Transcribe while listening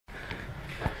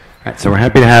Right, so we're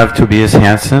happy to have Tobias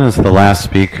Hansen as the last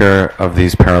speaker of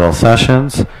these parallel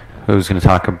sessions, who's going to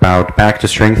talk about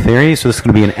back-to-string theory. So this is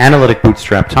going to be an analytic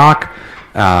bootstrap talk,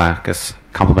 I guess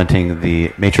complementing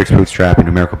the matrix bootstrap and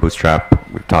numerical bootstrap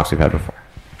talks we've had before.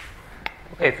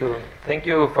 Okay, so thank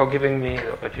you for giving me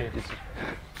the opportunity to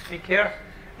speak here.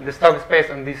 This talk is based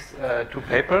on these two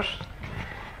papers.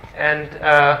 And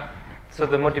so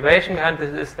the motivation behind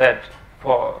this is that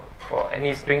for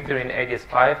any string theory in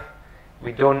ADS5,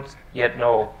 we don't yet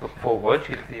know the full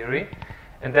worldsheet theory.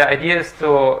 And the idea is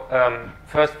to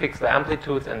first fix the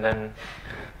amplitudes and then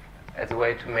as a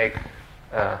way to make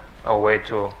our way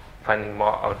to finding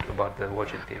more out about the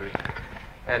worldsheet theory.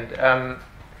 And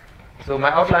so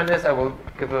my outline is I will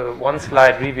give a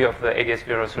one-slide review of the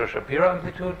ADS0 Shapiro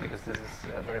amplitude, because this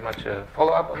is very much a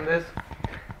follow-up on this.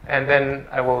 And then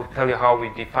I will tell you how we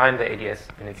define the ADS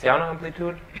Veneziano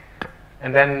amplitude.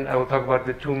 And then I will talk about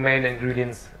the two main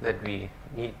ingredients that we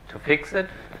need to fix it,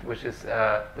 which is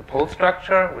the pole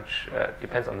structure, which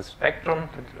depends on the spectrum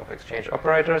of exchange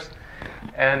operators,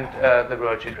 and the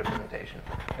worldsheet representation.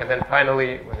 And then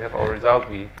finally, when we have our result,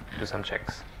 we do some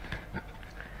checks.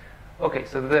 Okay,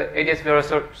 so the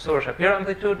ADS0 Shapiro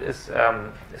amplitude is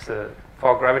a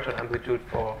 4-graviton amplitude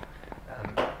for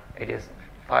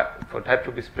ADS5 for type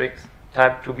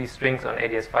 2B strings on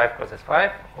ADS5 cross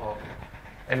S5,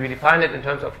 and we define it in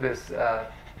terms of this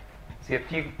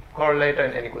CFT correlator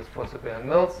in n equals 4 super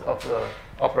mils of the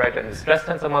operator in the stress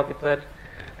tensor multiplet.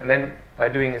 And then by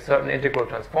doing a certain integral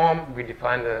transform, we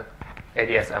define the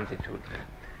ADS amplitude.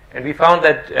 And we found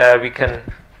that we can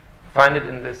find it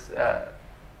in this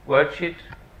worldsheet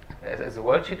as a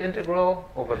worldsheet integral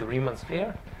over the Riemann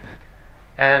sphere.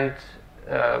 And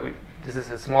this is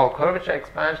a small curvature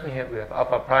expansion. Here we have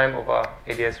alpha prime over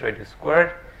ADS radius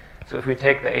squared. So if we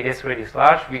take the ADS radius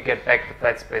large, we get back the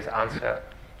flat space answer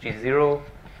G0,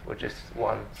 which is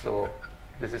 1. So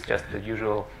this is just the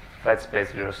usual flat space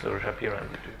Shapiro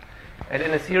amplitude. And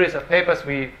in a series of papers,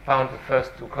 we found the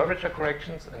first two curvature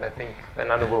corrections, and I think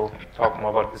Fernando will talk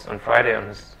more about this on Friday on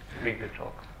his review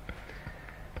talk.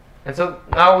 And so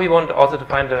now we want also to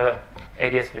find the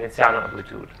ADS Veneziano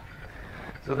amplitude.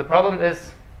 So the problem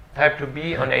is type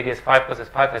 2B on ADS5 plus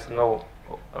S5 has no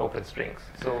open strings.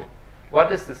 So what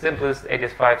is the simplest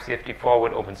ADS5 CFT4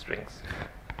 with open strings?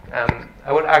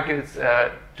 I would argue it's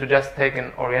to just take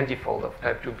an orientifold of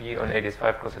type 2B on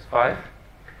ADS5 cross S5.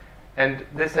 And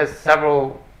this has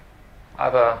several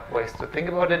other ways to think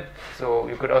about it. So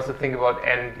you could also think about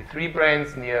n D3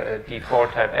 branes near a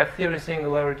D4 type F theory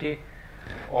singularity,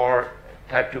 or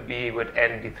type 2B with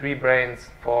n D3 branes,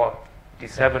 4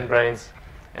 D7 branes,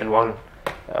 and 1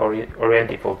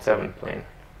 orientifold 7 plane.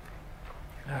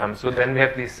 So then we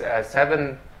have these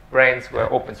 7 branes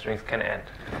where open strings can end,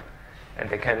 and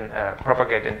they can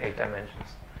propagate in 8 dimensions.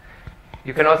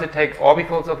 You can also take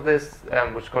orbifolds of this,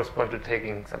 which correspond to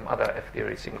taking some other F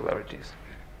theory singularities.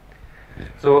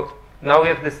 So now we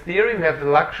have this theory. We have the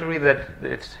luxury that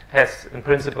it has, in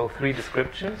principle, 3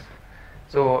 descriptions.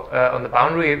 So on the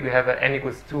boundary, we have an n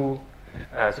equals 2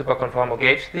 superconformal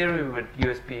gauge theory with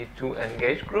USP 2n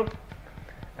gauge group.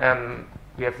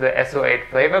 We have the SO8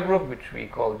 flavor group, which we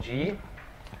call G.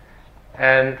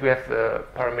 And we have the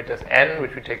parameters n,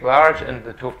 which we take large, and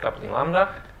the 't Hooft coupling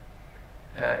lambda.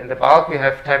 In the bulk, we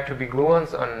have type 2B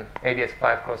gluons on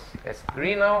ADS5 cross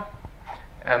S3 now.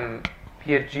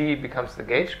 Here G becomes the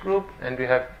gauge group, and we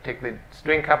have take the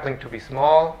string coupling to be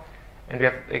small, and we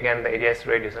have again the ADS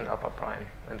radius and alpha prime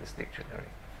and this dictionary.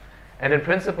 And in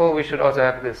principle, we should also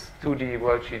have this 2D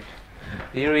worldsheet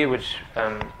theory, which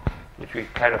we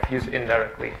kind of use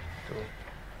indirectly to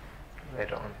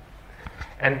later on.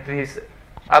 And these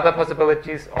other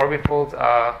possibilities, orbifolds,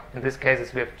 are, in this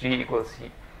case, we have G equals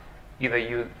either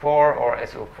U4 or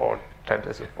SO4 times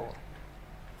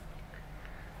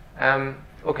SO4.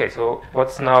 Okay, so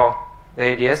what's now the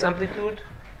ADS amplitude?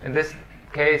 In this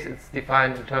case, it's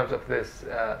defined in terms of this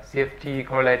CFT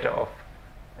correlator of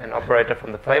an operator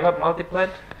from the flavor multiplet,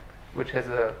 which has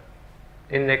an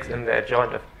index in the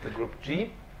adjoint of the group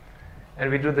G. And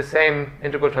we do the same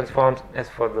integral transforms as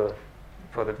for the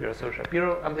Veneziano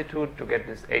Shapiro amplitude to get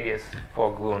this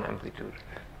ADS4 gluon amplitude.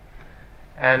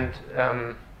 And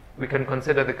we can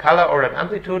consider the color ordered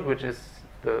amplitude, which is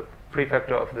the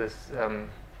prefactor of this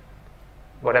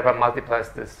whatever multiplies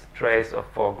this trace of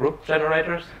 4 group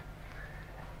generators.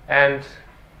 And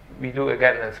we do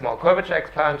again a small curvature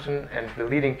expansion, and the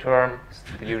leading term is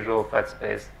the usual flat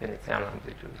space Veneziano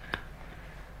amplitude.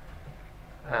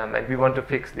 And we want to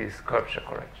fix these curvature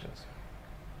corrections.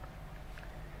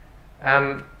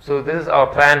 So this is our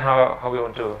plan how we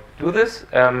want to do this.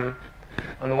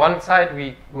 On the one side,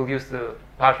 we will use the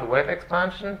partial wave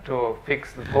expansion to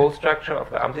fix the pole structure of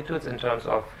the amplitudes in terms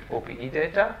of OPE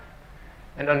data.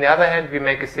 And on the other hand, we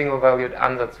make a single-valued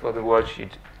ansatz for the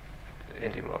worldsheet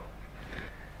integral.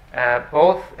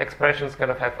 Both expressions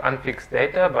kind of have unfixed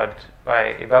data, but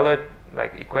by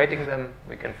equating them,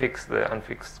 we can fix the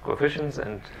unfixed coefficients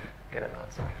and get an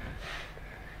answer.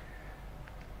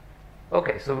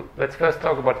 Okay, so let's first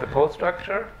talk about the pole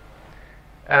structure.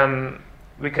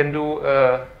 We can do,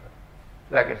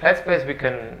 like in flat space, we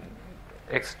can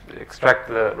extract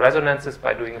the resonances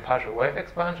by doing a partial wave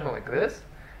expansion like this.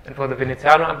 And for the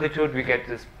Veneziano amplitude, we get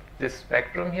this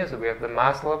spectrum here. So we have the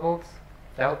mass levels,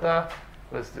 delta,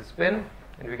 with the spin,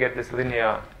 and we get this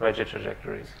linear Regge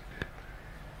trajectories.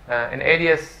 In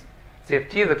ADS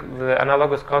CFT, the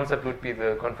analogous concept would be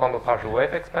the conformal partial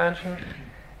wave expansion.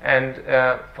 And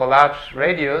for large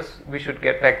radius, we should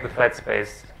get back the flat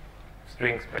space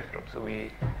string spectrum. So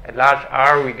at large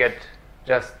R, we get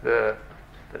just the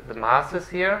masses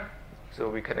here. So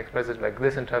we can express it like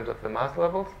this in terms of the mass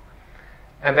levels.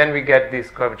 And then we get these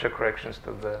curvature corrections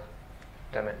to the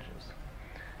dimensions.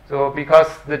 So because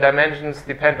the dimensions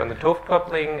depend on the 't Hooft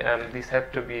coupling, these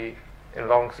have to be in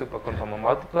long superconformal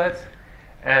multiplets.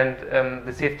 And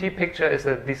the CFT picture is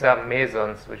that these are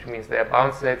mesons, which means they are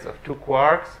bound states of two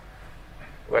quarks,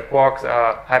 where quarks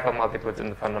are hypermultiplets in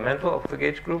the fundamental of the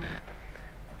gauge group.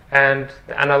 And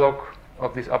the analog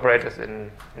of these operators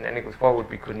in n equals 4 would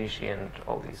be Konishi and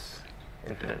all these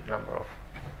infinite number of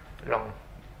long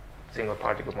single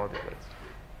particle multiplets.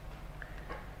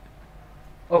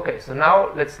 Okay, so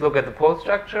now let's look at the pole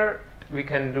structure. We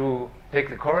can take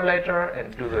the correlator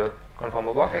and do the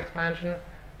conformal block expansion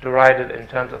to write it in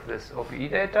terms of this OPE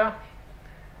data.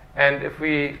 And if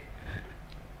we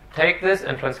take this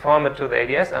and transform it to the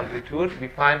ADS amplitude, we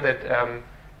find that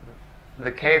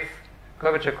the kth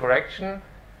curvature correction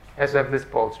has to have this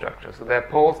pole structure. So there are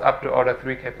poles up to order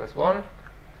 3k plus 1,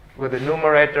 where the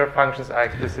numerator functions are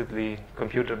explicitly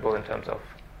computable in terms of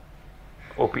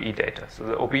OPE data. So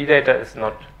the OPE data is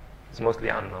mostly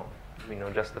unknown. We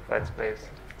know just the flat space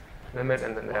limit,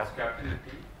 and then there. Capital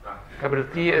T? Capital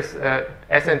T is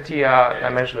S and T are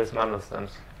dimensionless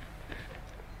Mandelstems.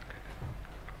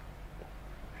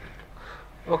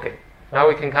 Okay, now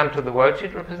we can come to the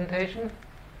worldsheet representation.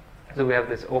 So we have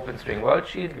this open string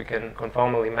worldsheet. We can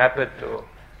conformally map it to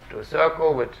a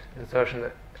circle with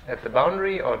insertion at the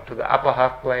boundary, or to the upper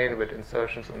half plane with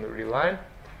insertions on the real line.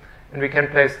 And we can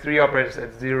place three operators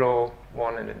at 0,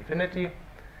 1, and infinity.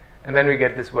 And then we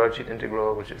get this worldsheet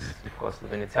integral, which is, of course, the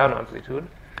Veneziano amplitude.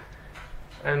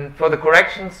 And for the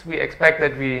corrections, we expect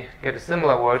that we get a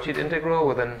similar worldsheet integral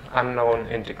with an unknown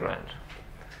integrand.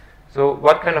 So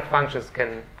what kind of functions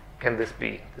can this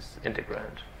be, this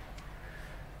integrand?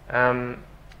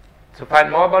 To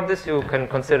find more about this, you can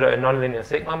consider a nonlinear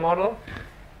sigma model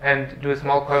and do a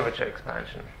small curvature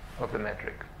expansion of the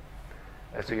metric.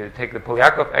 So you take the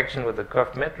Polyakov action with the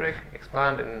curved metric,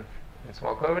 expand in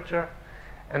small curvature,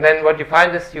 and then what you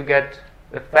find is you get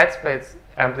the flat space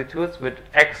amplitudes with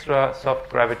extra soft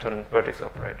graviton vertex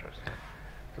operators.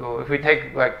 So if we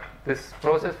take like this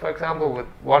process, for example, with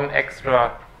one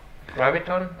extra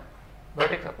graviton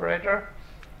vertex operator,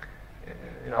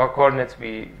 in our coordinates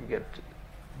we get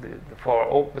the four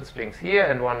open strings here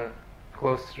and one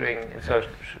closed string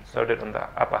inserted on the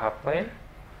upper half plane.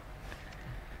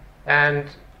 And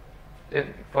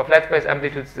for flat space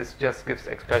amplitudes, this just gives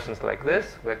expressions like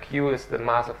this, where Q is the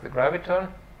mass of the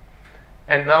graviton.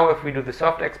 And now if we do the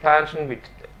soft expansion, we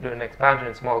do an expansion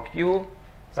in small q,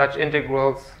 such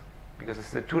integrals, because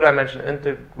it's a two-dimensional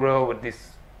integral with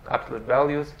these absolute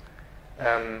values,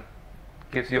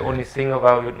 gives you only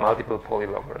single-valued multiple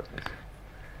polylogarithms.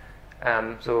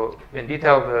 So in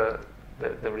detail,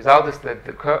 the result is that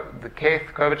the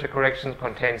kth curvature correction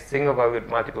contains single-valued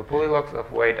multiple polylogs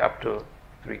of weight up to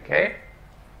 3k.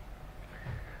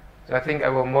 So I think I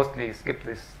will mostly skip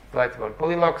these slides about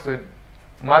polylogs. So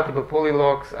multiple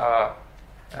polylogs are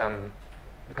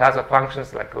the class of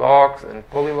functions like logs and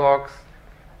polylogs.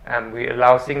 We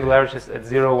allow singularities at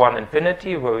 0, 1,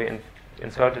 infinity, where we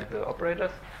inserted the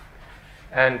operators.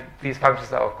 And these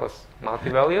functions are, of course,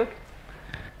 multi-valued.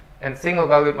 And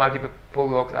single-valued multiple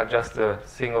polylogs are just the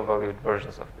single-valued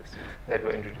versions of this that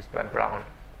were introduced by Brown.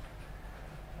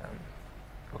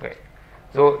 Okay,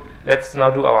 so let's now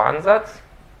do our ansatz.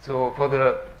 So for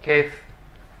the kth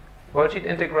worldsheet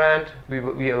integrand,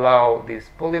 we allow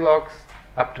these polylogs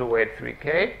up to weight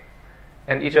 3k,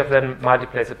 and each of them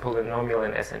multiplies a polynomial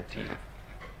in S and T.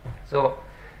 So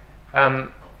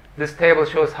this table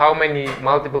shows how many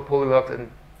multiple polylogs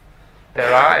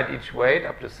there are at each weight,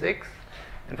 up to 6.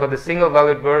 And for the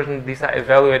single-valued version, these are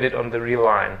evaluated on the real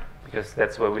line, because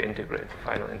that's where we integrate the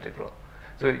final integral.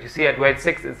 So you see at weight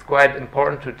 6 it's quite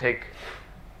important to take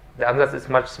the ansatz is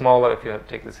much smaller if you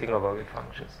take the single valued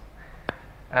functions.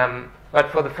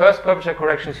 But for the first curvature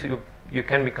corrections you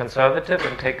can be conservative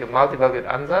and take a multi-valued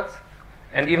ansatz,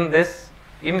 and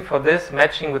even for this,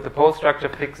 matching with the pole structure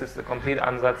fixes the complete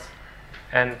ansatz,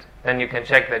 and then you can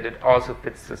check that it also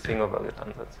fits the single valued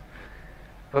ansatz.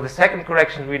 For the second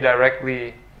correction, we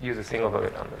directly use a single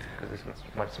valued ansatz because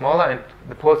it's much smaller, and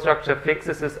the pole structure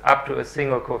fixes this up to a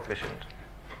single coefficient.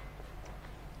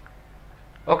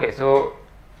 Okay, so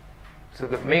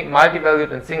the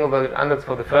multi-valued and single-valued ansatz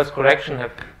for the first correction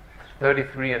have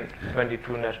 33 and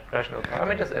 22 rational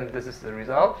parameters, and this is the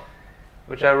result,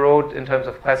 which I wrote in terms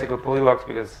of classical polylogs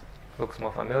because it looks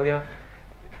more familiar.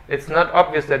 It's not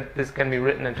obvious that this can be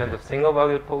written in terms of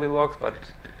single-valued polylogs, but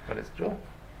it's true.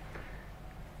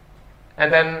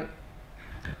 And then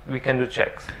we can do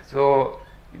checks. So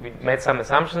we made some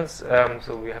assumptions,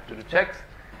 so we have to do checks.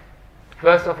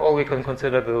 First of all, we can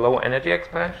consider the low energy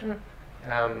expansion.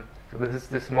 So this is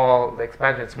the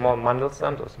expansion is small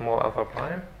Mandelstam, or small alpha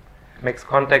prime. Makes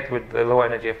contact with the low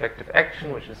energy effective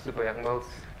action, which is super Young-Mills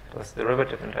plus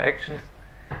derivative interactions.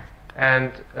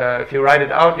 And if you write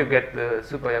it out, you get the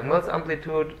super Young-Mills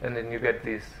amplitude, and then you get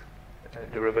these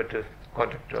derivative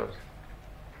contact terms.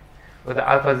 Where the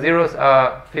alpha zeros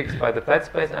are fixed by the flat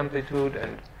space amplitude,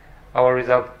 and our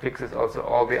result fixes also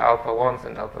all the alpha 1s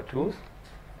and alpha 2s.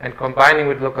 And combining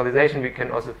with localization, we can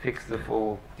also fix the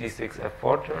full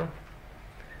D6F4 term.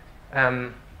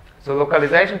 So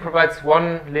localization provides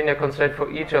one linear constraint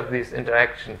for each of these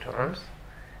interaction terms.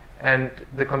 And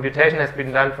the computation has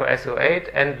been done for SO8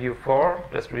 and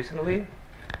U4 just recently.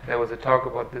 There was a talk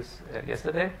about this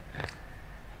yesterday.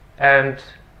 And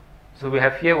so we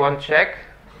have here one check.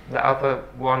 The alpha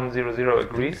 100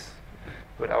 agrees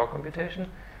with our computation.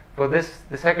 For this,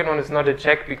 the second one is not a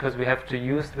check because we have to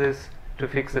use this to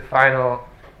fix the final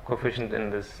coefficient in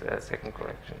this second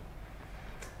correction.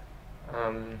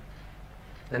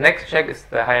 The next check is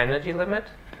the high energy limit.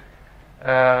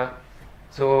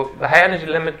 So the high energy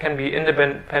limit can be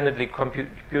independently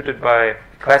computed by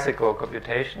classical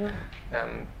computation,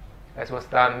 as was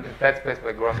done in flat space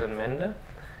by Gross and Mende.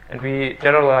 And we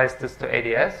generalized this to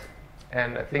ADS.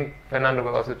 And I think Fernando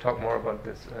will also talk more about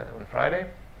this on Friday.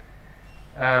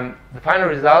 The final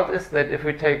result is that if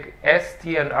we take S,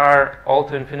 T, and R all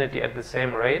to infinity at the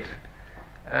same rate,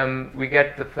 we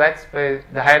get the flat space,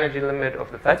 the high energy limit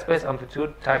of the flat space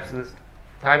amplitude times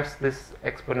this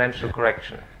exponential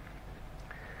correction.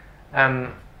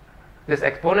 This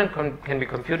exponent can be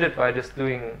computed by just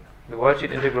doing the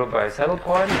worldsheet integral by a saddle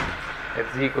point at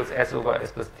z equals s over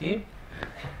s plus t.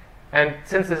 And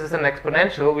since this is an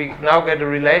exponential, we now get a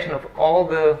relation of all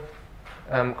the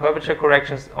curvature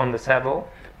corrections on the saddle,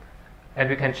 and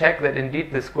we can check that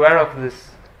indeed the square of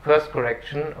this first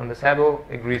correction on the saddle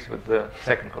agrees with the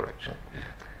second correction.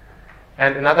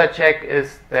 And another check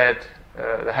is that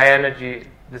the high energy,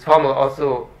 this formula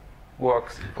also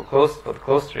works for the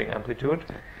closed string amplitude,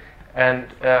 and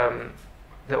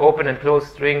the open and closed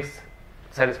strings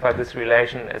satisfy this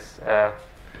relation as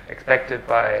expected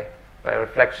by a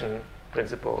reflection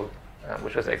principle,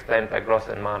 which was explained by Gross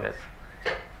and Manes.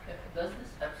 Does this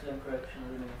epsilon correction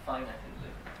remain finite,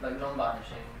 like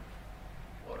non-vanishing,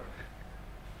 or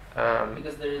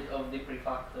because there is of the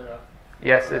prefactor of?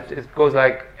 Yes, it goes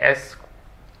like s.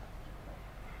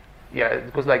 Yeah,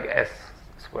 it goes like s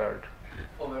squared.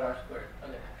 Over r squared.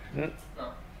 Okay.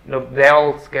 No, they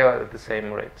all scale at the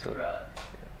same rate. So. Right.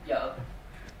 Yeah. Okay.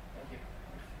 Thank you.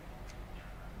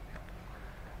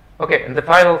 Okay, and the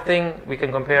final thing we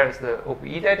can compare is the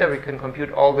OPE data. We can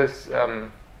compute all this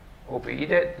OPE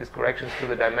data, these corrections to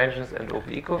the dimensions and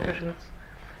OPE coefficients.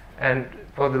 And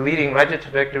for the leading Regge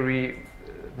trajectory,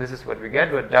 this is what we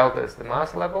get, where delta is the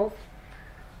mass level.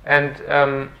 And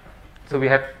so we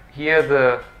have here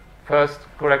the first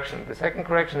correction, the second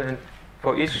correction, and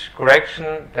for each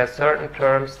correction, there are certain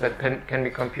terms that can be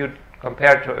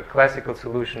compared to a classical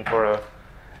solution for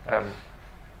a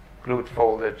glued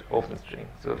folded open string.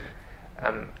 So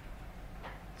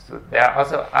there are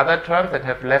also other terms that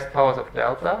have less powers of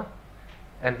delta,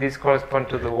 and these correspond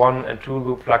to the 1 and 2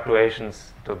 loop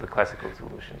fluctuations to the classical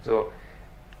solution. So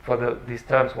for these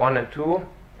terms 1 and 2,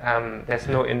 there's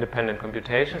no independent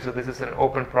computation, so this is an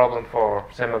open problem for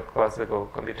semi-classical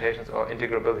computations or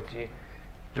integrability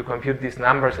to compute these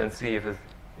numbers and see if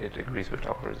it agrees with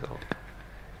our result.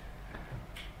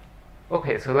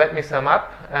 Okay, so let me sum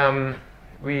up.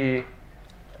 We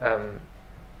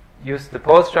used the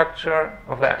pole structure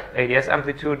of the ADS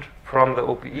amplitude from the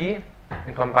OPE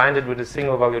and combined it with a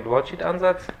single-valued worldsheet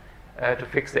ansatz to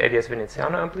fix the ADS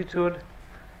Veneziano amplitude.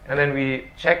 And then we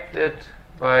checked it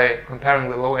by comparing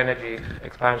the low energy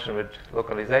expansion with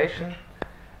localization,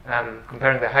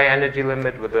 comparing the high energy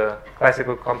limit with the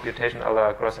classical computation a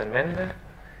la Gross and Mende,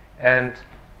 and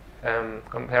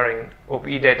comparing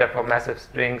OPE data for massive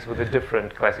strings with a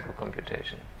different classical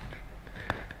computation.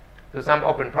 So some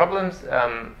open problems.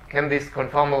 Can these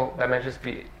conformal dimensions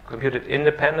be computed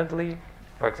independently,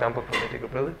 for example, from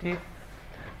integrability?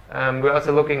 We're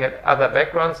also looking at other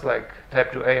backgrounds like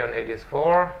type 2A on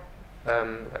ADS4,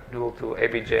 dual to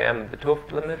ABJM, the 't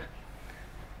Hooft limit.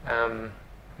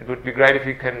 It would be great if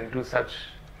we can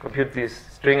compute these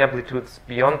string amplitudes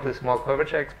beyond the small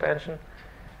curvature expansion.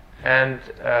 And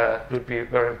it would be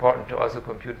very important to also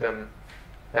compute them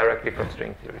directly from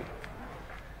string theory.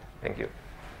 Thank you.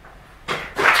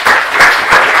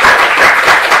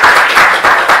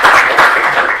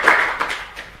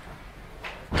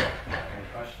 Any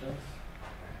questions?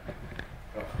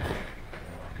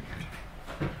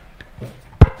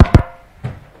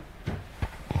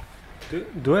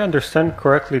 Do I understand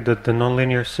correctly that the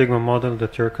nonlinear sigma model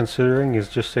that you're considering is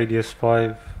just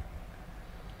ADS5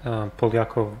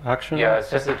 Polyakov action? Yeah, it's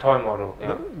just a toy model.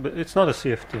 Yeah. But it's not a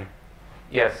CFT.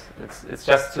 Yes, it's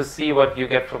just to see what you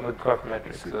get from the curve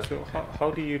matrix. So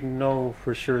how do you know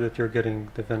for sure that you're getting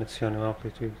the Veneziano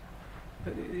amplitude?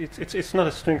 It's not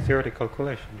a string theory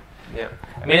calculation. Yeah,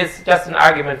 I mean it's just an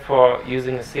argument for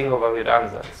using a single valued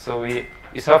ansatz. So we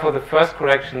saw for the first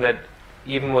correction that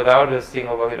even without a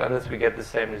single valued ansatz we get the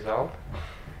same result,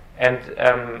 and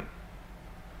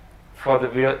for the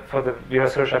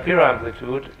Virasoro-Shapiro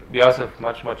amplitude we also have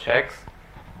much more checks,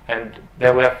 and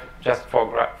there we have just four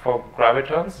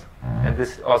gravitons, and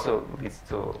this also leads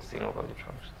to single valued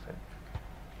functions.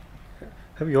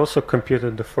 Have you also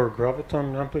computed the 4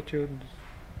 graviton amplitude?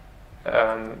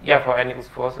 Yeah, for n equals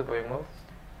 4 Segovian modes.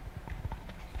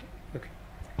 Okay.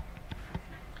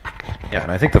 Yeah,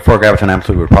 and I think the 4 graviton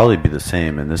amplitude would probably be the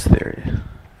same in this theory,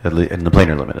 in the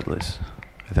planar limit at least,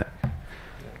 I think.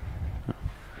 All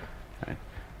right.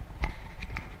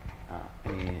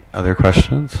 Any other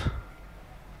questions?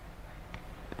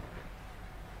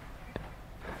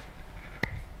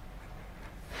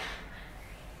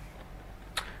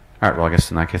 All right, well, I guess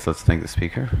in that case, let's thank the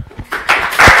speaker.